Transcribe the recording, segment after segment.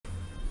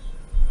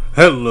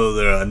Hello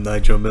there, I'm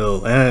Nigel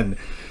Mill, and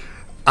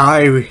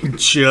I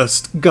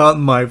just got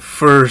my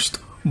first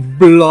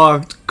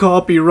blocked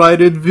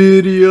copyrighted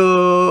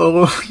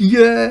video.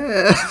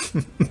 Yeah.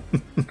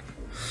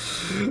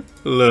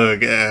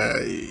 Look,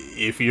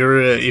 if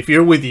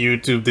you're with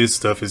YouTube, this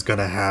stuff is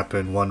gonna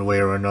happen one way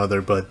or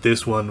another. But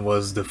this one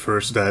was the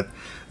first that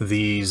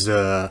these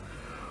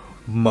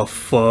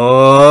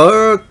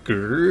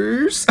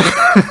motherfuckers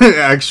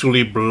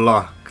actually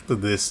blocked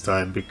this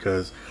time,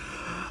 because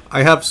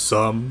I have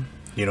some,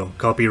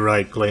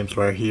 copyright claims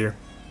right here.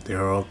 They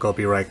are all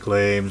copyright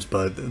claims,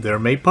 but they're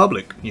made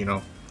public,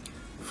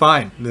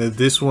 Fine.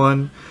 This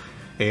one,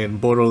 in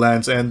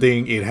Borderlands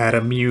Ending, it had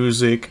a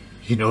music.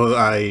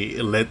 I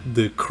let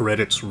the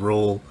credits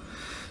roll.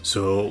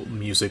 So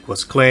music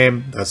was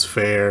claimed, that's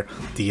fair.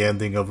 The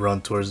ending of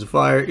Run Towards the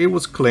Fire, it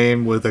was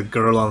claimed with a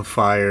girl on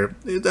fire.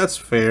 That's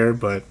fair,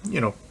 but,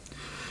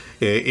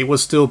 it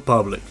was still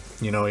public.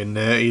 And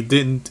it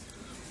didn't...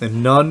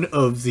 And none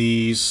of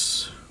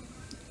these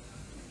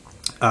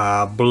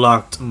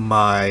blocked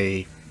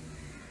my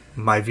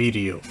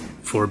video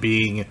for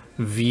being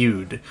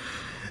viewed.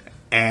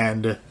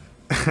 And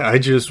I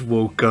just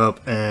woke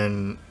up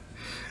and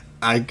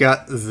I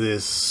got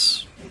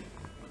this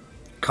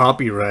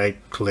copyright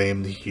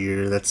claimed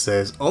here that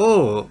says,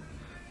 "Oh,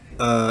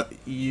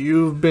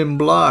 you've been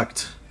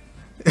blocked."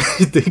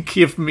 They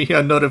give me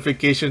a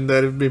notification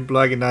that I've been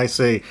blocked, and I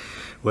say,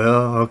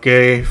 "Well,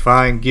 okay,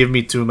 fine, give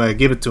it to me.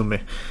 Give it to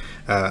me.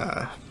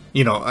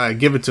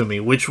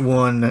 Which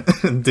one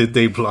did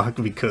they block?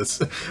 Because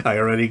I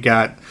already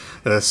got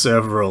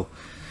several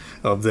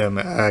of them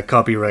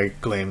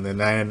copyright claimed." And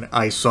then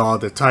I saw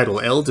the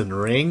title, Elden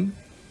Ring,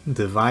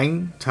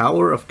 Divine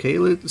Tower of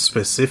Caelid,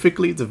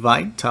 specifically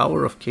Divine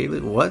Tower of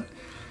Caelid. What?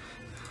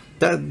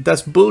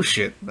 That's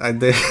bullshit.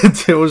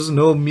 There was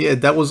no me.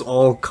 That was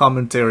all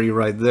commentary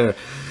right there.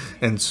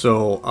 And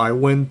so I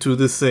went to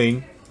the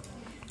thing.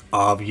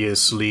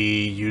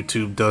 Obviously,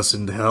 YouTube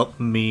doesn't help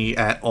me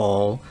at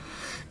all,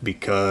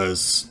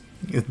 because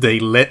they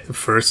let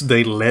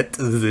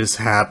this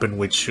happen,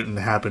 which shouldn't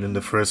happen in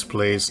the first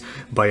place,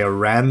 by a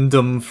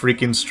random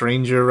freaking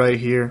stranger right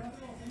here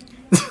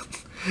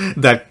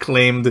that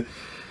claimed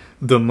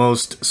the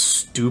most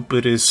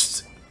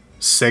stupidest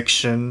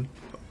section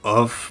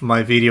of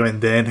my video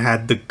and then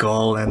had the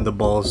gall and the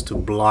balls to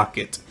block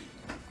it.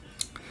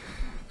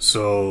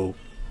 So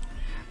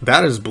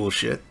that is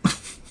bullshit.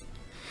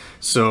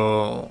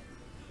 So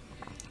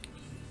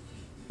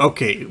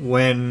okay,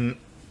 when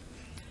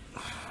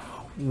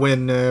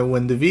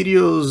the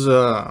videos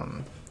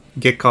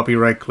get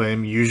copyright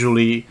claim,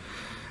 usually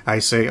I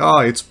say, "Oh,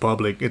 it's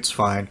public, it's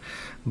fine,"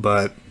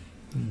 but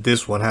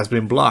this one has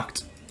been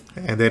blocked.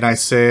 And then I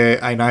say,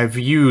 and I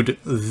viewed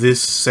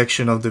this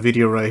section of the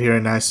video right here,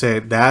 and I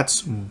said,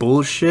 "That's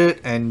bullshit,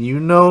 and you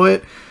know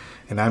it,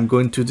 and I'm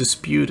going to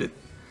dispute it."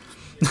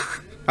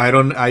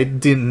 I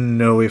didn't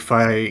know if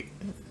I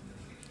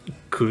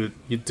could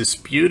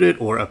dispute it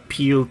or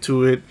appeal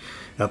to it.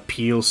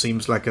 Appeal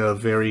seems like a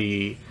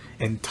very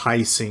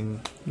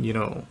enticing,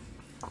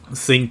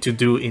 thing to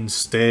do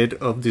instead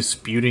of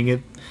disputing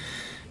it,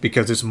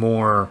 because it's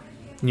more,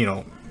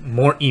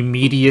 more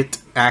immediate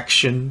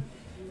action.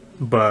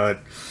 But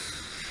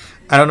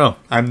I don't know.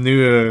 I'm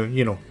new.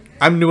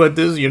 I'm new at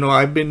this.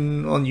 I've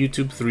been on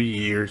YouTube 3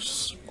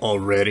 years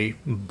already,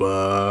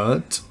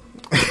 but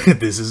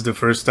this is the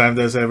first time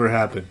that's ever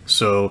happened.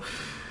 So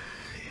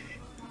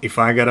if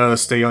I gotta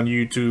stay on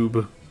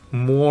YouTube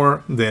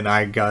more, then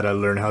I gotta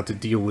learn how to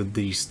deal with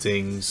these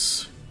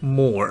things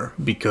more,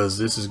 because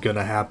this is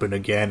gonna happen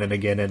again and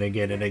again and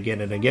again and again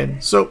and again.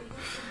 So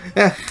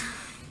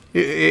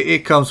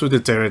it comes with the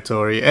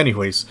territory.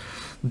 Anyways,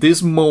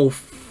 this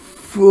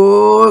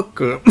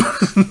motherfucker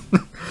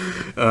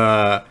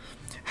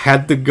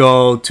had the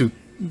gall to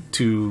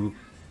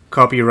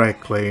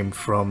copyright claim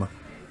from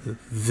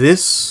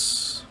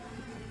this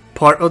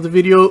part of the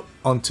video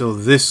until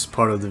this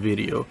part of the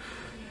video.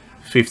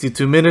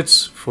 52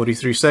 minutes,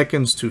 43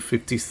 seconds to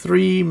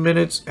 53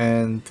 minutes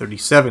and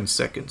 37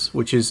 seconds,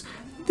 which is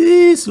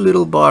this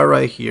little bar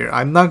right here.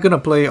 I'm not gonna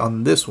play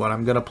on this one.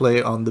 I'm gonna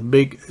play on the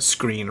big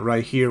screen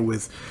right here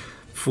with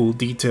full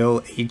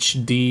detail,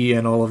 HD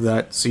and all of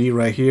that. See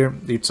right here,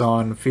 it's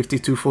on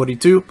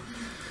 5242,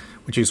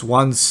 which is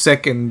 1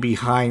 second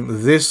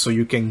behind this, so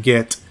you can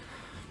get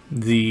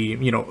the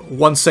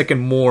 1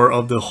 second more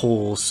of the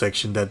whole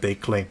section that they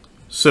claim.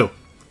 So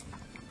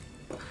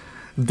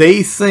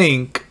they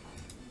think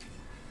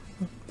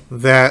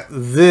that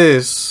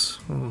this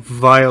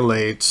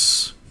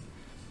violates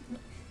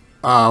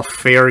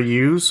fair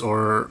use,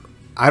 or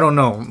I don't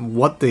know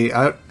what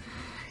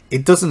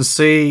it doesn't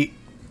say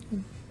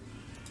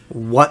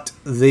what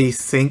they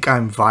think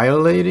I'm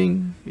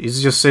violating. It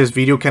just says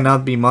video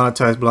cannot be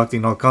monetized, blocked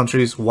in all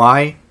countries.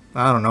 Why?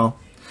 I don't know.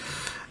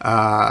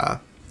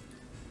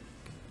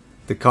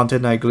 The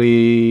content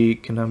likely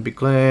cannot be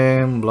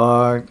claimed,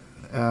 blocked.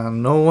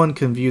 No one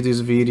can view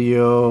this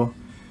video.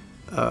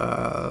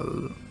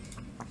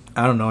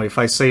 I don't know. If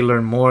I say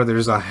learn more,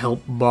 there's a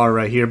help bar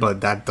right here,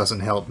 but that doesn't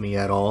help me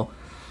at all.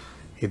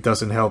 it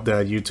doesn't help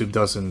that YouTube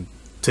doesn't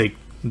take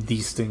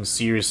these things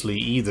seriously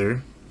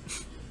either.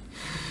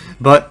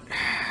 But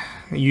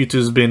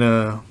YouTube's been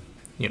a,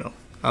 you know,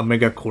 a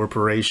mega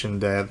corporation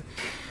that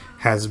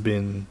has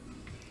been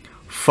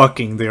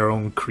fucking their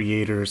own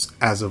creators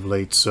as of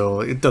late, so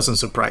it doesn't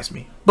surprise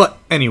me. But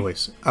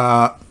anyways,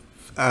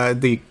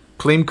 the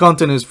claim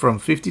content is from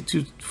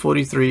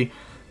 52:43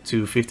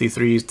 to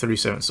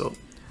 53:37. So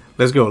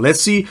let's go.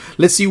 Let's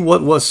see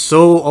what was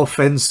so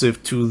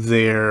offensive to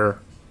their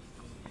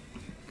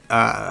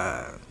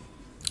I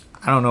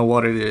don't know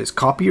what it is,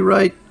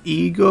 copyright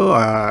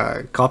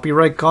ego,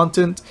 copyright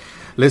content.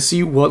 Let's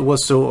see what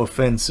was so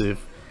offensive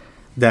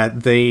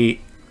that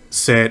they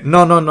said,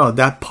 no,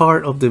 that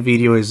part of the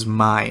video is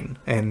mine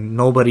and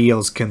nobody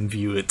else can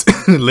view it.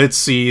 Let's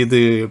see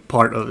the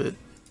part of it.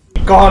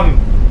 Gone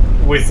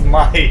with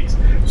my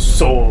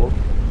soul.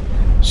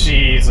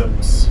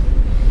 Jesus.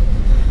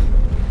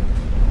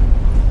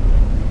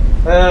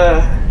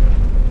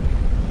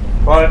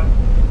 But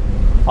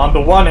on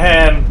the one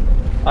hand,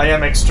 I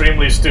am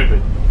extremely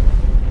stupid.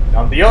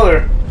 On the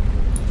other,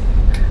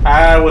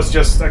 I was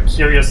just a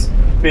curious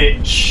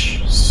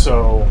bitch,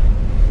 so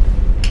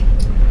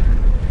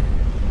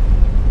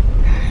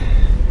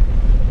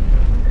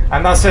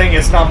I'm not saying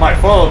it's not my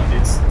fault,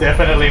 it's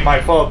definitely my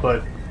fault,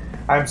 but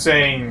I'm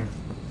saying,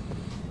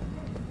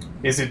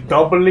 is it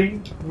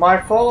doubly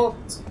my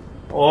fault?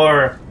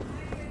 Or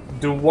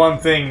do one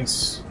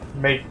things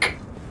make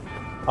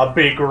a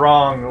big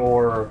wrong,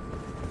 or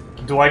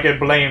do I get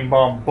blamed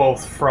on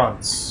both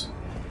fronts?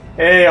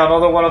 Hey,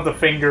 another one of the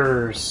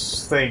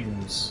fingers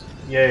things.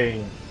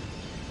 Yay.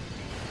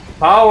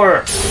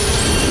 Power!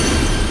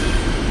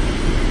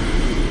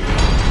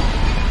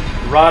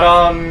 Right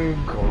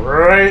on,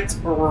 great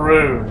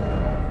rune.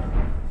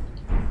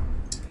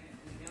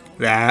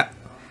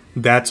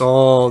 That's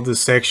all the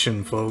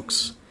section,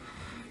 folks.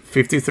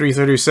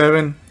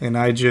 53:37, and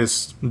I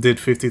just did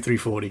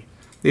 53:40.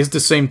 It's the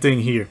same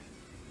thing here.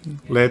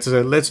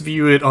 Let's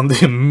view it on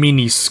the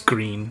mini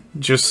screen,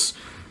 just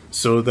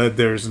so that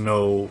there's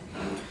no,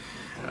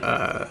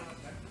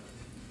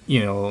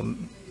 you know,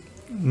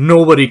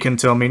 nobody can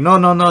tell me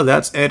no,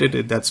 that's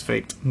edited, that's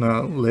faked.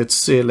 No, let's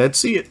see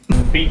it.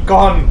 Be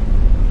gone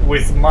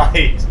with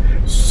my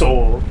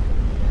soul,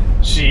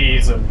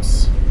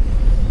 Jesus.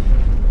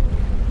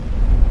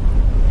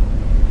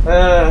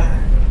 But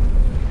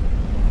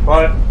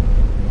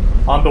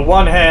on the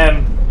one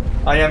hand,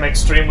 I am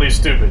extremely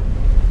stupid.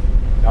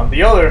 On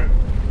the other,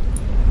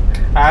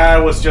 I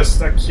was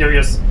just a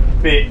curious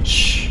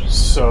bitch,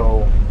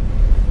 so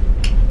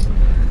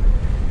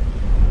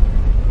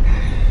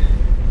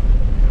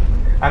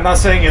I'm not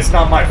saying it's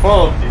not my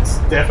fault, it's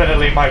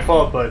definitely my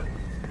fault, but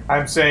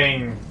I'm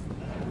saying,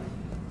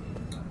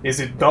 is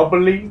it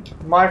doubly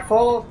my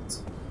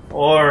fault?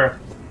 Or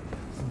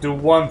do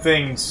one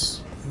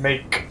things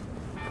make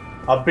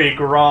a big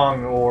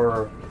wrong,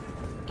 or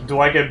do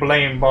I get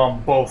blamed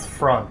on both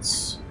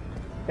fronts?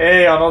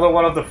 Hey, another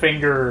one of the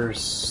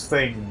fingers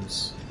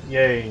things.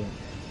 Yay.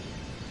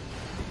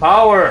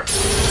 Power!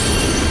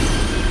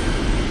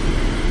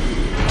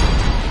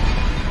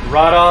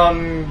 Right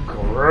on,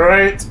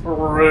 great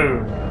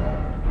rune.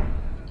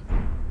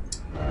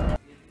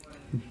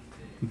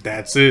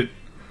 That's it.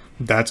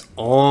 That's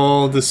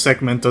all the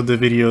segment of the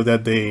video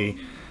that they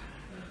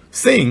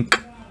think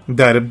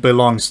that it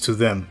belongs to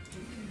them.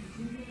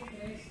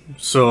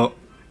 So,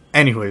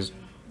 anyways,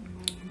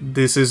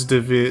 this is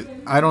the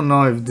I don't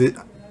know if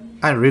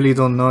I really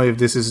don't know if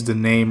this is the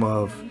name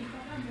of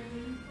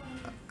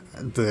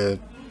the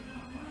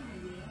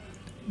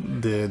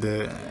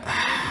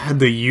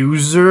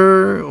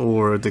user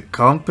or the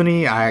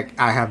company. I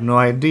have no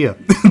idea.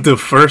 The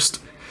first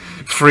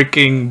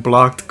freaking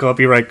blocked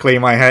copyright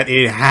claim I had,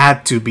 it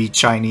had to be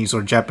Chinese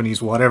or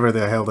Japanese, whatever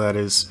the hell that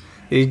is.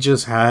 It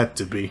just had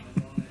to be.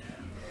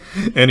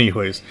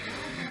 Anyways,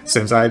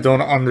 since I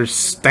don't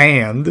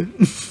understand,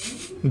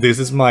 this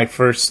is my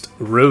first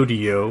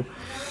rodeo,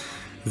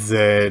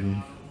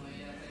 then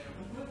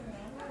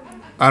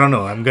I don't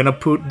know, I'm gonna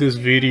put this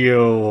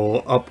video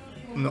up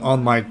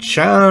on my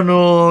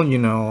channel, you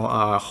know,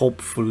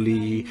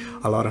 hopefully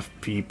a lot of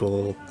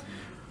people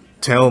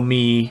tell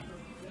me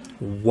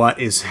what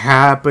is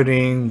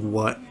happening,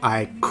 what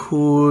I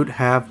could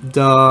have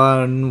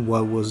done,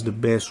 what was the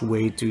best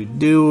way to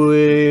do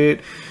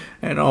it,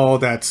 and all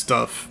that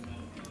stuff.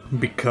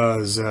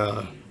 Because,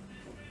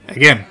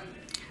 again,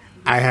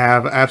 I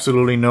have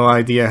absolutely no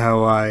idea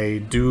how I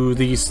do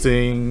these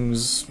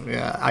things.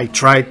 I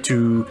tried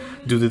to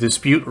do the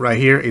dispute right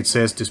here. It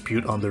says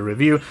dispute on the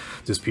review.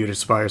 Dispute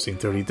expires in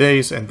 30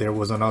 days. And there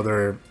was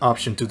another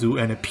option to do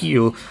an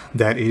appeal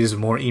that is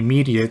more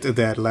immediate,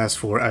 that lasts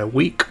for a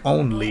week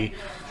only.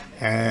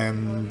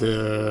 And,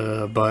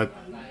 but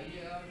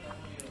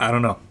I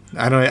don't know.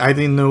 I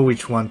didn't know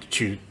which one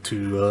to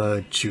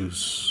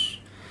choose.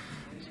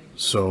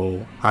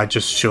 So I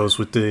just chose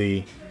with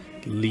the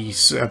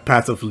least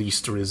path of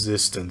least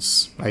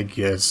resistance, I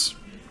guess.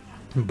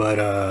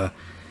 But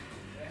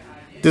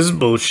this is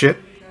bullshit.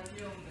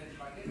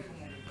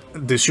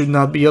 this should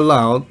not be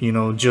allowed. You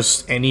know,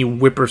 just any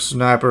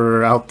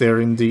whippersnapper out there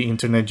in the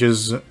internet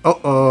just,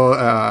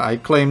 I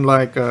claimed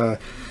like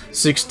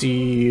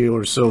 60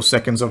 or so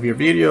seconds of your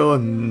video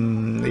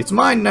and it's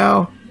mine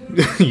now.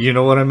 You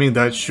know what I mean?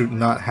 That should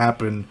not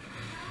happen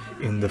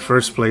in the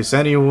first place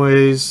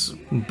anyways,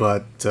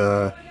 but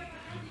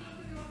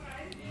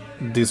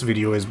this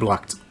video is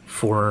blocked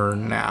for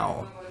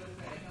now.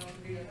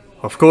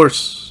 Of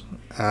course,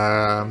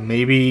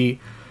 maybe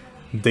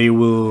they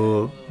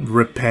will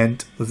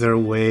repent their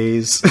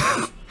ways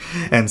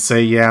and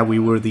say, yeah, we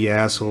were the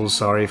assholes,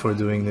 sorry for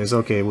doing this,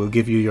 okay, we'll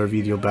give you your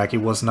video back, it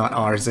was not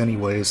ours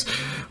anyways,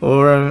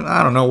 or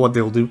I don't know what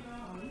they'll do,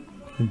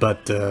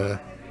 but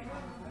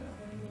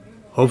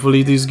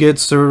hopefully this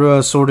gets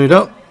sorted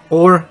out,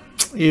 or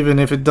even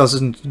if it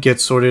doesn't get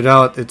sorted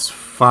out, it's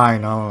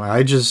fine.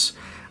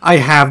 I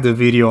have the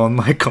video on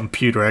my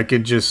computer, I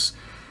could just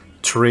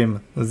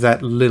trim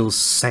that little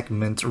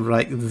segment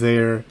right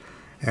there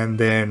and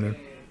then,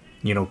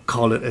 you know,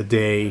 call it a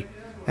day,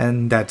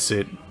 and that's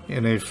it.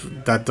 And if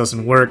that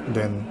doesn't work,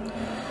 then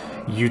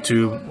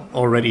YouTube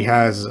already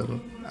has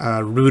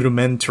a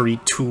rudimentary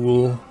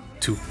tool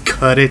to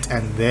cut it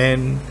and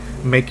then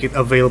make it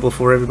available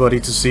for everybody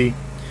to see.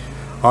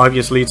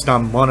 Obviously it's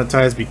not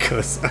monetized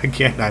because,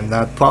 again, I'm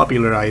not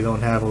popular, I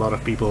don't have a lot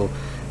of people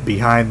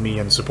behind me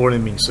and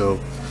supporting me, so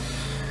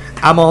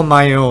I'm on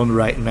my own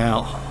right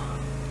now.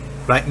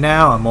 Right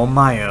now I'm on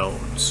my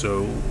own,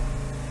 so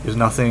there's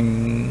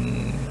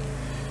nothing,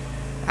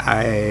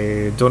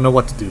 I don't know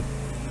what to do.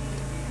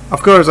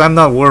 Of course I'm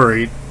not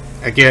worried,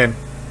 again,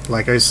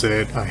 like I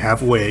said, I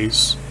have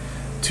ways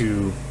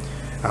to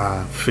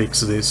fix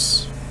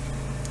this.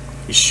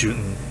 It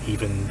shouldn't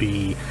even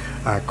be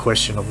a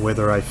question of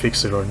whether I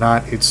fix it or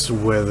not. It's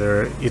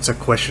a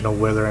question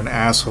of whether an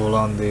asshole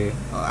on a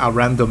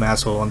random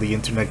asshole on the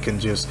internet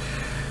can just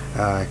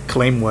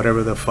claim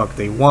whatever the fuck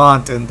they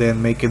want and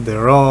then make it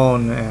their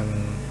own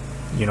and,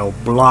 you know,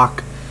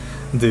 block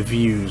the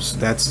views.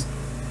 That's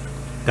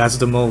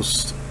the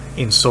most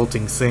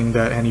insulting thing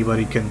that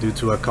anybody can do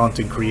to a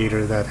content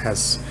creator that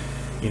has,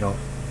 you know,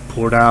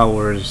 poured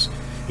hours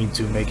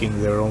into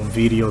making their own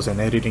videos and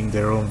editing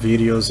their own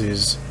videos,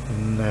 is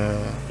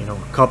you know,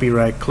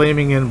 copyright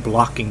claiming and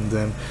blocking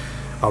them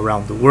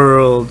around the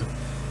world,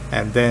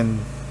 and then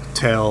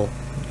tell,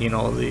 you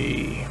know,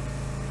 the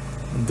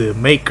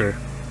maker,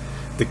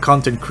 the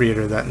content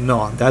creator, that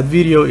no, that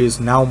video is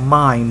now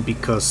mine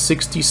because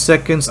 60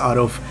 seconds out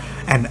of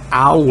an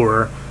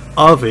hour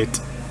of it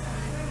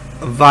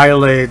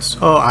violates,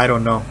 oh, I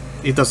don't know,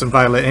 it doesn't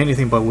violate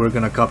anything, but we're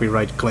gonna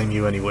copyright claim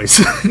you anyways.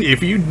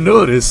 If you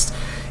noticed,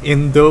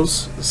 in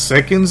those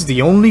seconds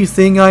the only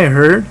thing I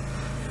heard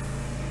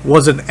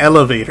was an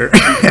elevator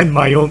and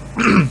my own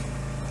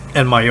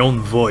and my own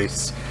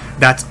voice.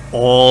 That's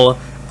all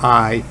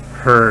I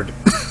heard.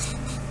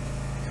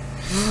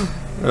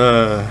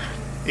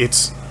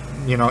 It's,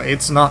 you know,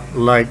 it's not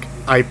like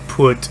I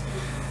put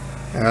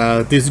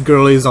This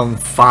Girl Is on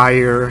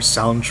Fire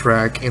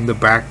soundtrack in the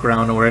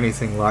background or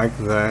anything like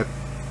that,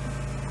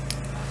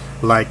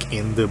 like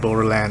in the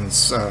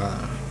Borderlands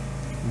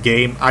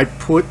game. I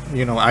put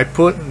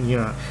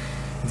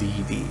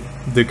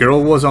the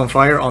Girl Was on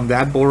Fire on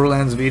that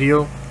Borderlands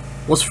video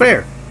was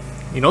fair,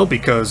 you know,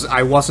 because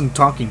I wasn't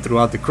talking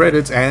throughout the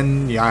credits,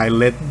 and yeah, I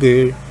let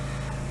the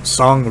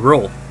song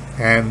roll,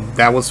 and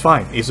that was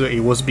fine.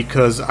 It was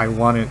because I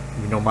wanted,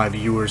 you know, my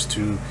viewers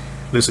to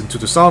listen to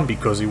the song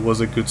because it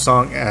was a good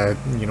song,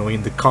 you know,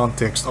 in the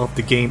context of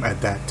the game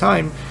at that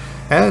time,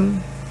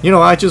 and, you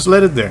know, I just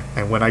let it there.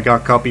 And when I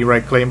got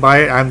copyright claimed by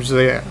it,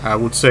 I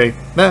would say,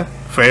 nah,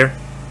 fair.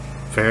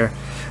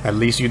 At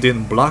least you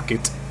didn't block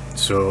it,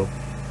 so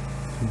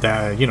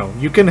that, you know,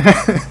 you can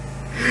have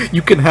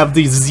you can have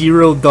the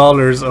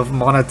 $0 of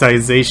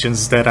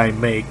monetizations that I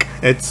make.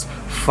 It's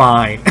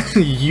fine.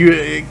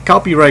 You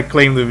copyright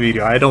claim the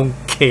video, I don't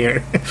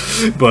care.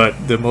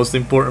 But the most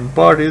important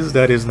part is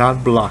that it's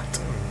not blocked,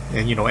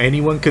 and, you know,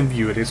 anyone can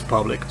view it. It's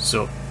public,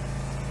 so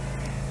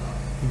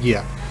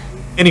yeah.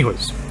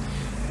 Anyways,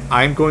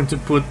 I'm going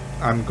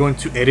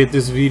to edit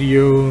this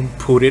video and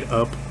put it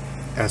up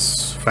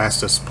as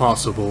fast as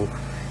possible,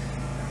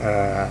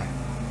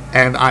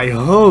 and I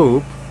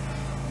hope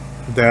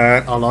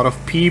that a lot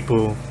of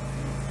people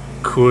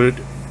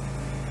could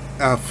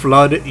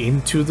flood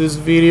into this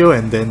video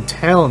and then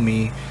tell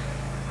me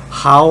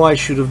how I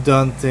should have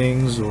done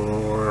things,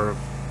 or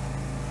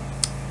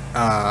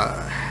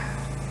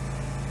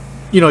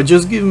you know,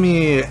 just give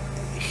me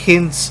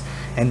hints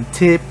and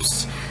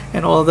tips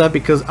and all that,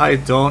 because I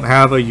don't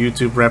have a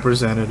YouTube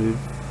representative.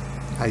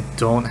 I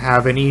don't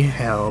have any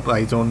help.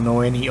 I don't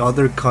know any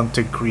other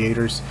content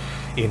creators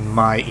in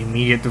my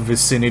immediate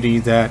vicinity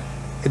that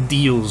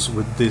deals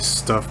with this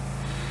stuff,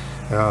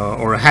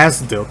 or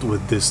has dealt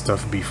with this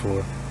stuff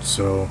before.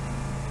 So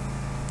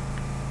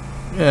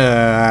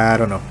I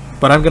don't know,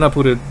 but I'm gonna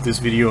put this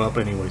video up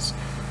anyways.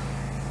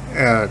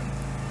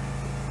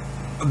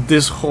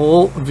 This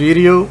whole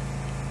video,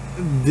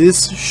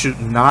 this should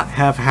not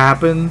have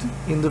happened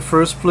in the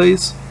first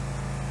place.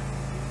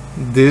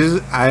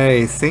 This,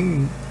 I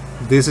think,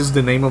 this is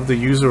the name of the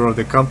user or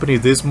the company,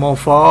 this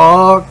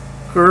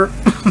motherfucker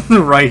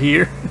right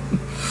here,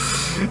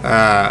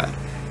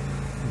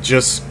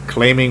 just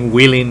claiming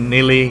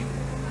willy-nilly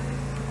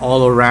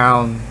all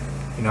around,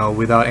 you know,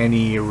 without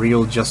any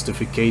real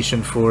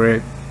justification for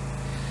it.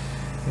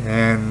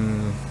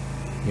 And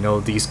you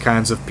know, these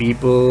kinds of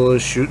people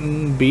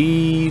shouldn't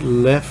be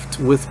left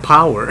with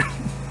power.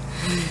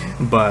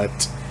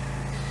 But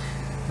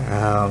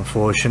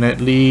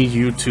unfortunately,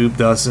 YouTube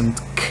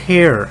doesn't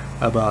care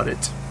about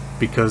it,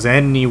 because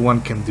anyone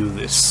can do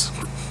this.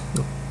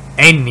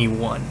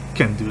 Anyone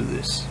can do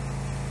this.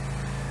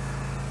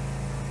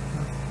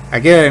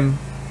 Again,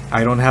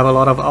 I don't have a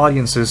lot of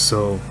audiences,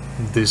 so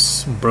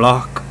this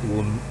block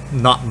will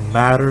not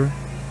matter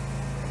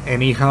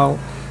anyhow.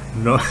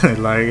 No,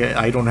 like,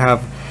 I don't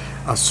have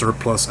a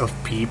surplus of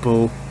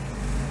people,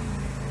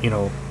 you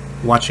know,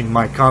 watching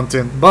my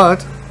content,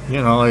 but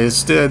you know,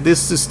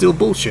 this is still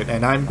bullshit,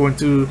 and I'm going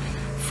to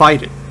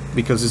fight it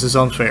because this is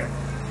unfair.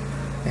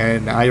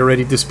 And I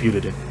already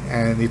disputed it,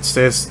 and it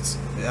says,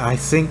 I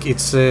think it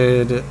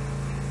said,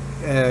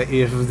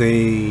 if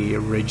they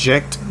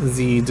reject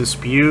the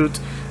dispute,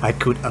 I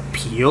could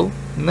appeal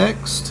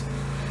next,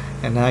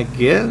 and I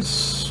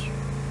guess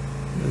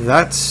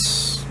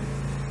that's,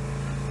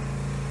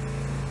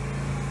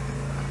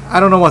 I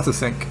don't know what to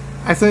think.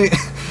 I think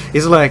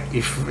it's like,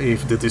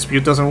 if the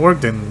dispute doesn't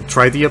work, then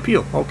try the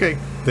appeal. Okay,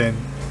 then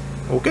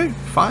okay,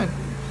 fine.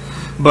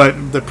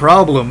 But the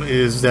problem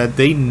is that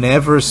they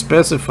never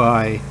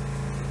specify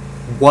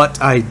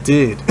what I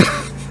did.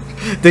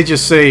 They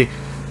just say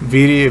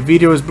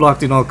video is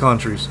blocked in all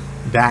countries.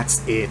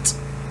 That's it.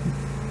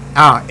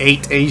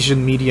 8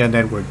 Asian Media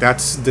Network.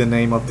 That's the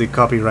name of the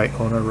copyright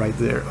owner right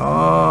there.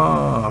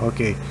 Oh,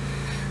 okay.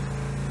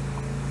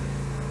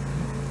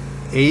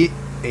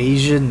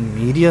 Asian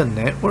Media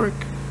Network?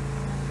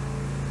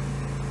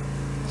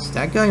 Is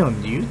that guy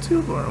on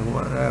YouTube or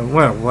what?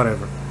 Well,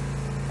 whatever.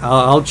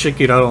 I'll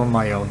check it out on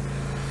my own.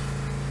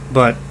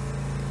 But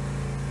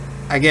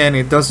again,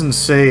 it doesn't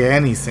say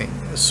anything.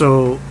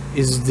 So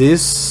is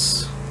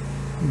this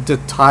the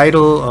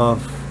title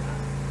of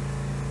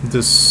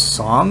the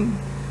song?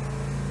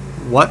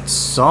 What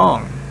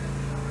song?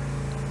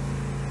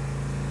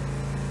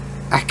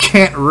 I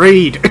can't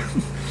read.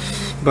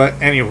 But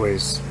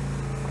anyways,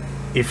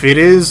 if it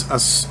is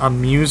a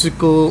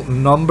musical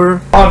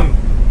number, on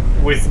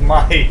with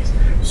my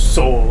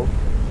soul.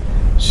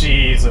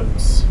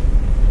 Jesus.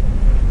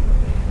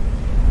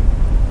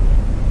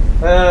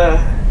 But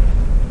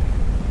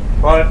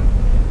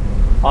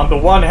on the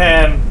one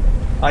hand,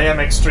 I am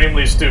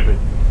extremely stupid.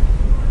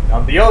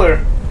 On the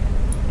other,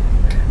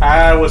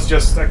 I was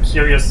just a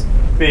curious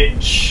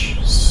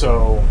bitch,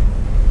 so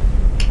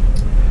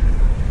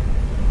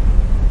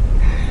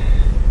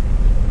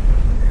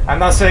I'm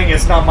not saying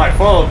it's not my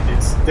fault,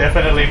 it's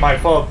definitely my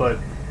fault, but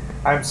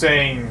I'm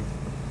saying,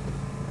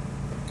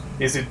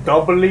 is it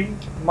doubly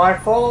my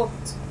fault?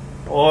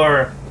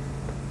 Or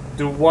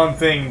do one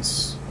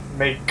things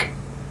make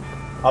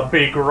a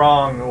big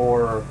wrong,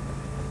 or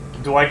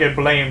do I get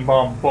blamed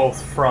on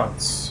both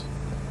fronts?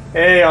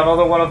 Hey,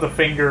 another one of the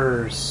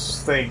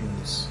fingers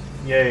things.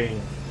 Yay.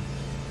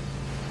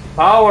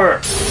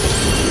 Power!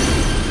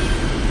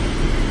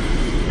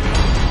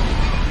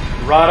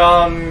 Right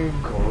on,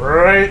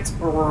 great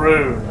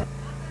rune.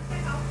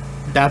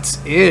 That's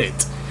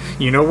it.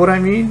 You know what I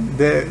mean?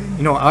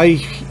 You know,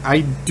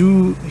 I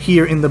do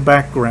hear in the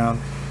background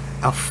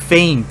a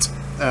faint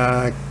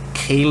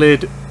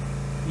Kaled,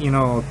 you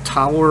know,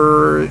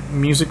 tower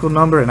musical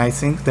number, and I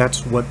think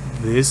that's what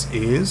this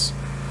is.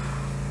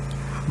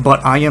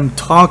 But I am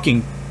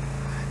talking,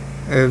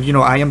 you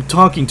know, I am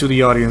talking to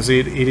the audience.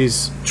 It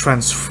is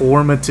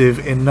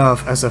transformative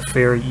enough as a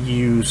fair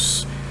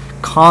use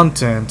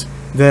content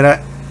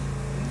that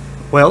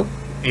well,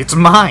 it's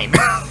mine.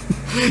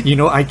 You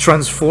know, I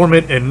transform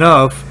it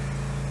enough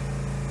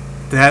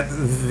that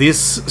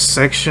this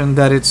section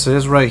that it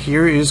says right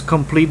here is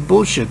complete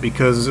bullshit,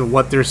 because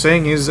what they're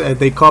saying is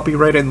they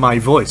copyrighted my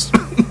voice.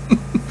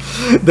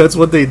 That's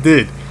what they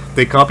did.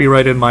 They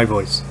copyrighted my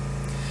voice.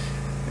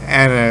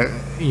 And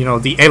you know,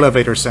 the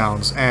elevator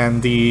sounds,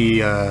 and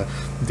the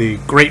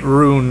great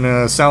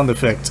rune sound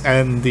effect,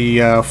 and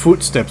the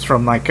footsteps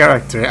from my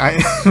character. I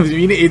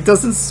mean, it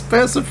doesn't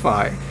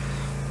specify.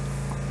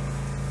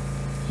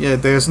 Yeah,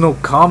 there's no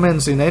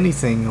comments in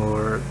anything,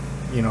 or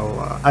you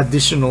know,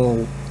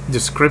 additional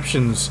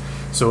descriptions,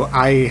 so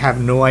I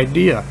have no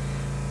idea.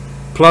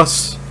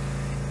 Plus,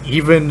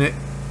 even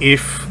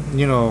if,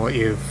 you know,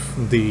 if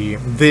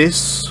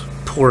this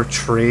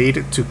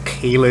portrayed to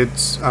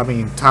Kaled's, I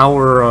mean,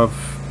 Tower of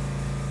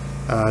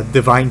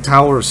Divine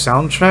Tower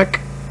soundtrack,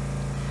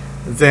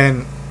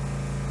 then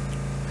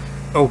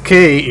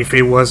okay if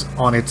it was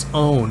on its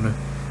own,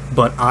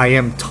 but I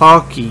am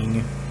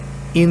talking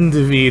in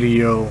the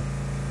video,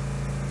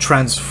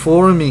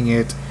 transforming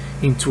it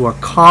into a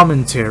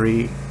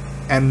commentary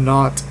and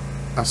not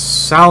a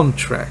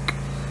soundtrack.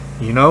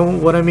 You know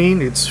what I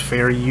mean? It's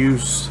fair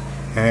use,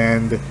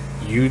 and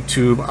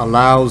YouTube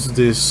allows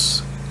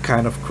this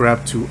kind of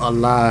crap to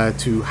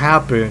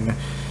happen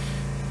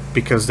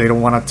because they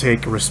don't want to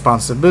take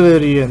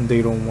responsibility and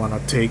they don't want to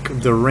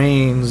take the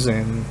reins,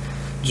 and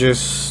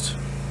just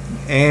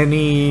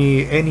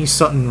any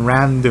sudden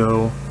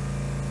rando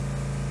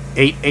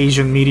 8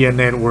 Asian Media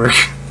Network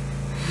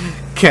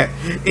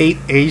 8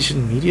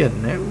 Asian Media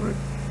Network.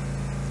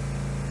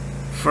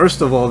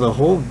 First of all, the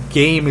whole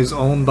game is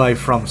owned by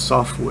From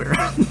Software.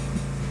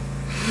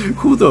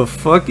 Who the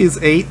fuck is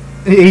 8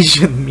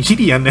 Asian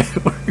Media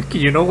Network?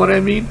 You know what I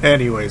mean?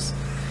 Anyways,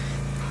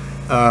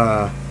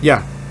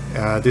 yeah,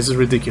 this is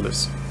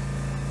ridiculous,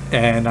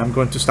 and I'm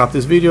going to stop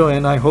this video,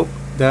 and I hope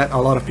that a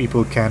lot of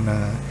people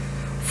can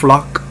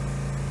flock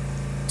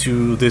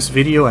to this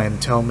video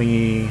and tell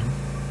me,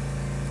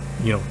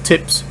 you know,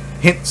 tips,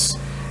 hints,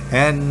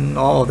 and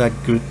all that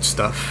good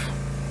stuff.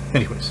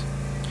 Anyways,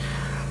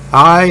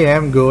 I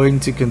am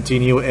going to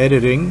continue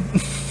editing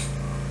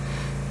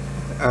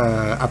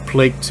A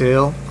Plague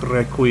Tale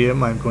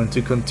Requiem. I'm going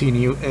to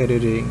continue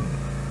editing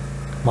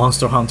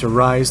Monster Hunter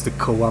Rise, the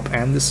co-op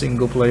and the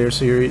single player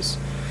series,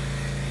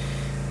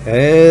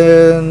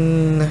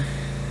 and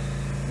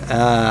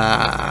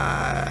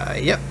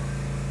yep,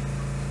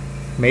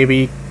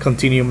 maybe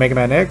continue Mega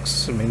Man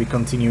X, maybe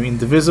continue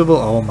Indivisible.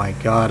 Oh my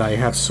god, I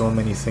have so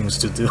many things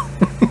to do.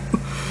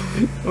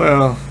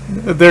 Well,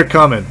 they're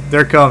coming,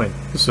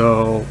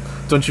 so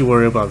don't you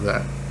worry about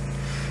that.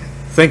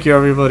 Thank you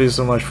everybody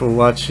so much for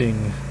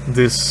watching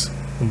this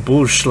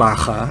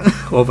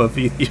bullschlager of a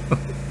video,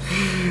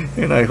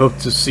 and I hope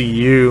to see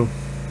you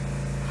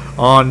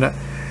on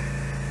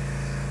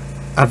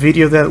a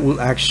video that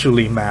will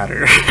actually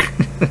matter.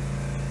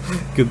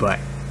 Goodbye.